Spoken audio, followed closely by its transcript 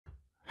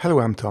Hello,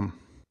 I'm Tom.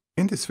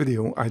 In this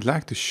video, I'd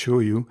like to show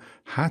you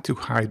how to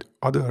hide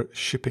other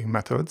shipping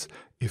methods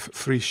if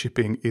free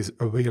shipping is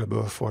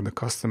available for the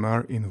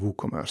customer in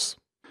WooCommerce.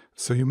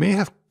 So you may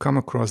have come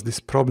across this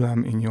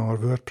problem in your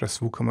WordPress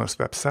WooCommerce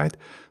website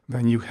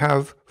when you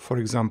have, for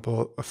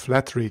example, a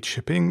flat rate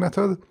shipping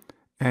method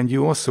and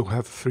you also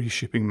have free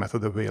shipping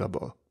method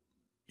available.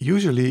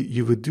 Usually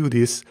you would do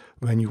this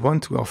when you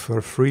want to offer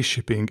free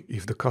shipping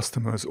if the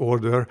customer's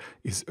order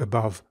is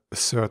above a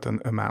certain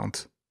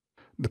amount.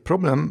 The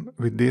problem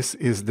with this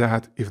is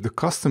that if the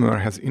customer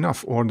has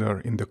enough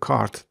order in the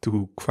cart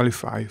to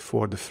qualify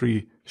for the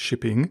free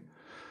shipping,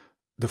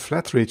 the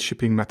flat rate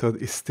shipping method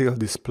is still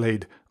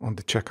displayed on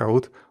the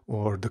checkout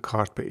or the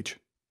cart page,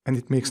 and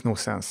it makes no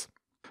sense.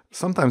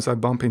 Sometimes I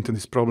bump into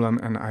this problem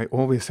and I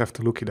always have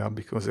to look it up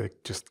because I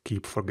just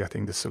keep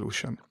forgetting the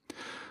solution.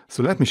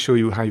 So let me show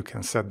you how you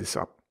can set this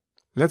up.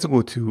 Let's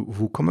go to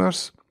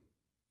WooCommerce,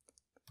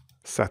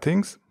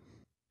 Settings,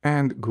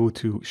 and go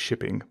to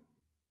Shipping.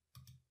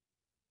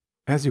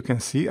 As you can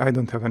see, I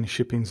don't have any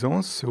shipping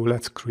zones, so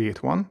let's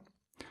create one.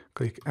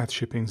 Click Add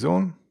Shipping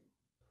Zone.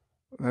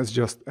 Let's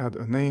just add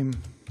a name.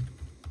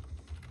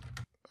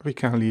 We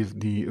can leave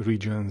the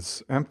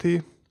regions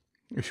empty.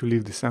 If you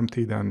leave this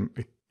empty, then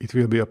it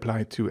will be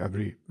applied to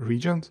every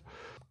region.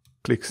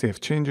 Click Save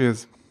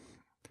Changes.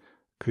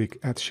 Click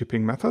Add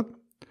Shipping Method.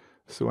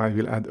 So I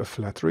will add a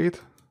flat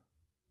rate.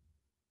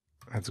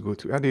 Let's go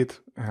to Edit,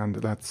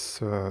 and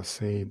let's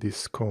say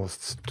this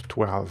costs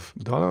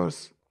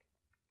 $12.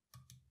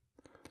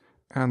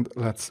 And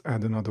let's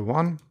add another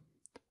one,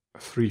 a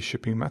free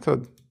shipping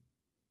method.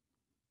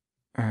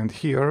 And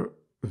here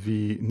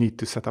we need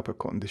to set up a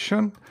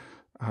condition.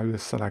 I will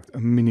select a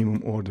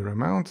minimum order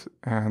amount,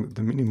 and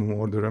the minimum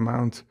order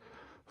amount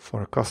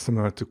for a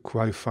customer to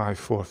qualify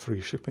for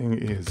free shipping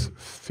is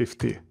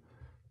 $50.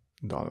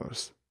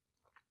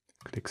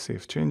 Click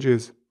Save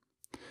Changes.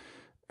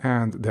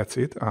 And that's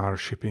it, our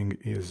shipping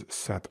is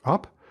set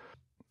up.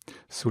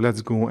 So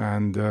let's go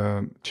and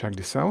check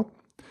this out.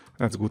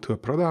 Let's go to a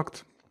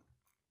product.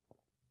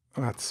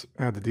 Let's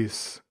add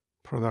this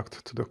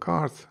product to the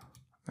cart.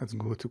 Let's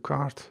go to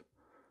cart.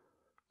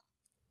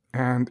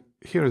 And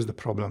here is the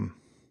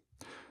problem.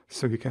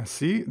 So you can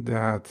see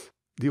that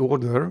the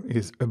order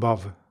is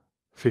above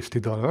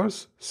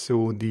 $50.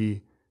 So the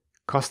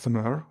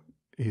customer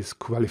is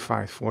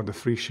qualified for the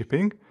free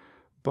shipping,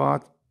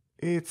 but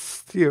it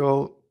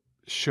still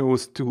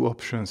shows two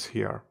options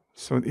here.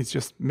 So it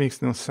just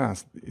makes no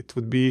sense. It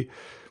would be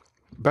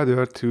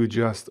better to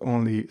just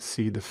only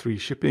see the free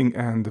shipping,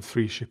 and the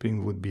free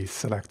shipping would be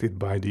selected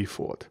by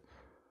default.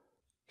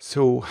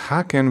 So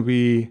how can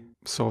we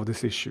solve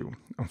this issue?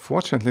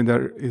 Unfortunately,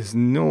 there is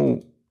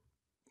no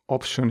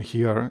option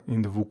here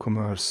in the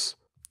WooCommerce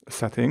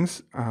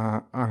settings.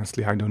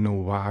 Honestly, I don't know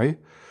why,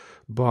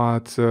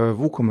 but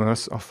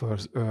WooCommerce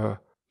offers a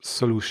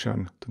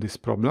solution to this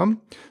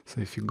problem. So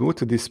if you go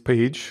to this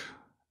page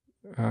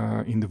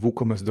in the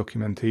WooCommerce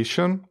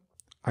documentation,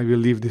 I will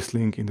leave this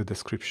link in the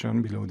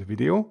description below the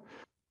video.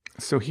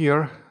 So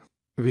here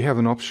we have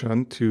an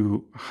option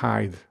to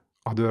hide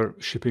other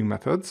shipping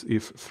methods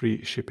if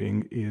free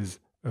shipping is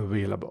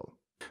available.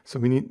 So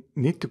we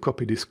need to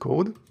copy this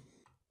code,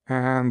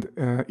 and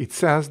it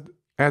says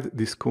add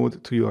this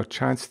code to your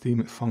child's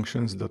theme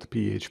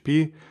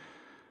functions.php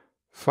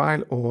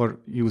file or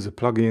use a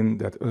plugin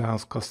that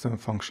allows custom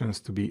functions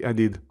to be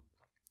added,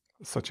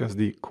 such as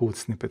the code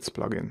snippets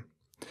plugin.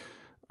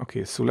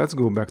 Okay, so let's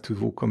go back to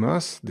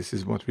WooCommerce. This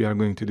is what we are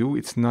going to do.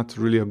 It's not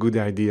really a good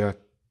idea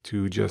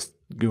to just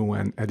go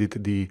and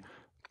edit the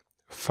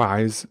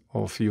files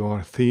of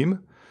your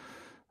theme.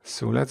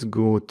 So let's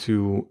go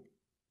to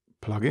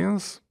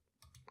Plugins,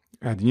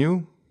 Add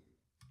New,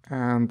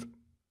 and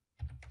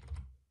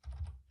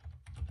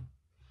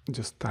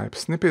just type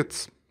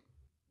Snippets.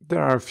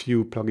 There are a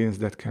few plugins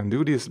that can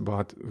do this,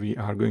 but we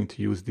are going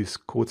to use this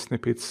Code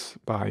Snippets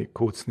by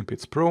Code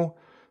Snippets Pro.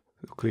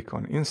 So click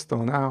on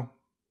Install now.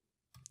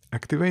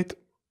 Activate.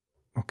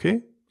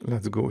 Okay,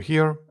 let's go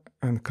here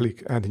and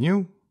click Add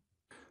New.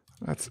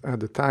 Let's add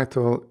the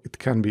title. It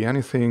can be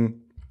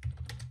anything.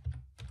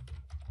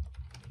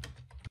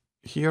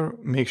 Here,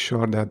 make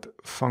sure that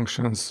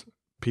functions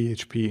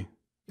PHP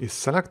is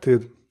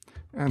selected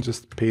and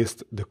just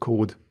paste the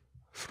code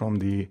from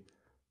the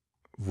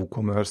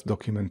WooCommerce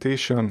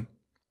documentation.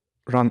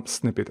 Run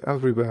snippet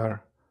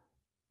everywhere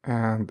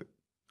and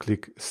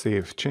click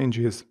Save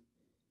Changes.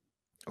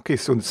 Okay,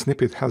 so the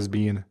snippet has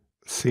been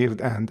saved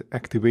and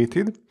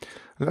activated.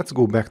 Let's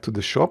go back to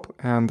the shop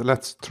and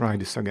let's try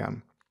this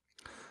again.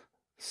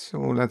 So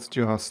let's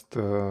just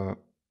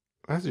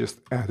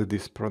add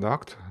this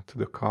product to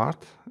the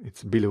cart.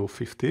 It's below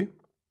 50.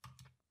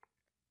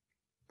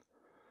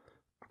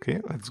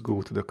 Okay, let's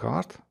go to the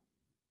cart.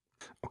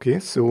 Okay,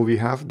 so we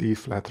have the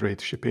flat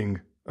rate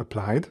shipping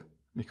applied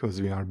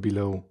because we are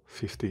below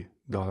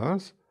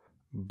 $50.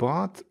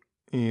 But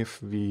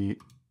if we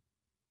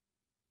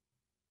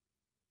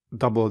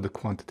double the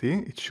quantity,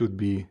 it should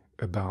be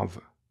above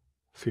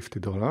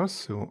 $50.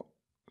 So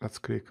let's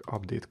click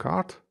Update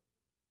Cart.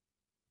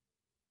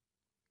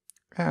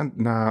 and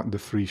now the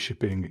free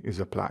shipping is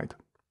applied.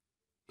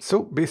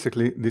 So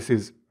basically, this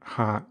is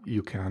how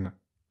you can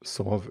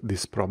solve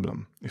this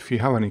problem. If you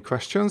have any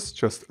questions,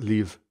 just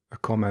leave a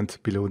comment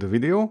below the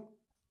video,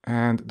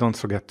 and don't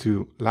forget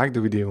to like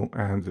the video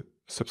and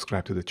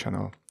subscribe to the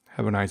channel.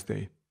 Have a nice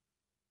day.